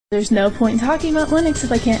There's no point in talking about Linux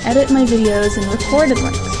if I can't edit my videos and record in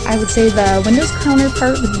Linux. I would say the Windows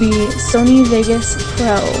counterpart would be Sony Vegas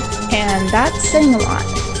Pro, and that's saying a lot.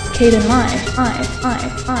 Caden Live,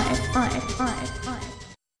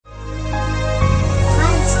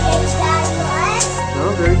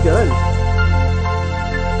 Oh, very good.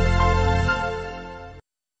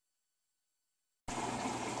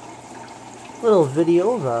 Little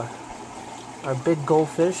video of our big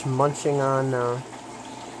goldfish munching on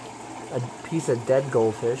a piece of dead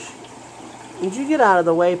goldfish. Would you get out of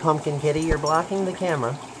the way, Pumpkin Kitty? You're blocking the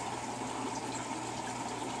camera.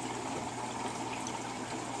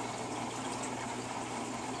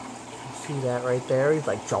 See that right there? He's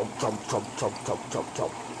like jump, jump, jump, jump, jump, jump,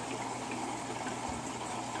 jump.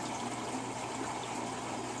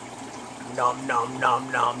 Nom, nom,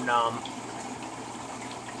 nom, nom, nom.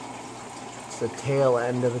 It's the tail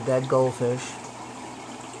end of a dead goldfish.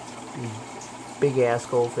 Big ass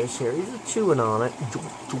goldfish here. He's chewing on it.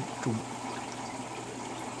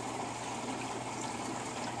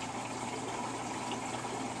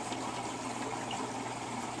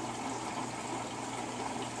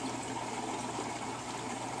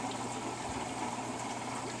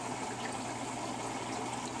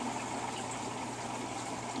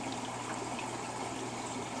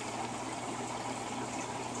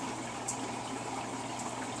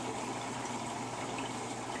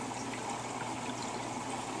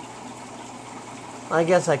 I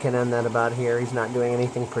guess I can end that about here. He's not doing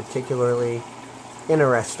anything particularly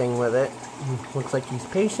interesting with it. Looks like he's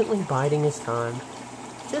patiently biding his time.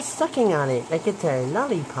 Just sucking on it like it's a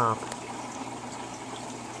lollipop.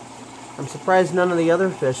 I'm surprised none of the other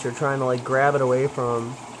fish are trying to like grab it away from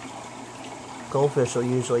him. Goldfish will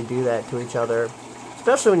usually do that to each other.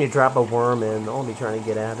 Especially when you drop a worm in, they'll all be trying to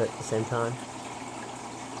get at it at the same time.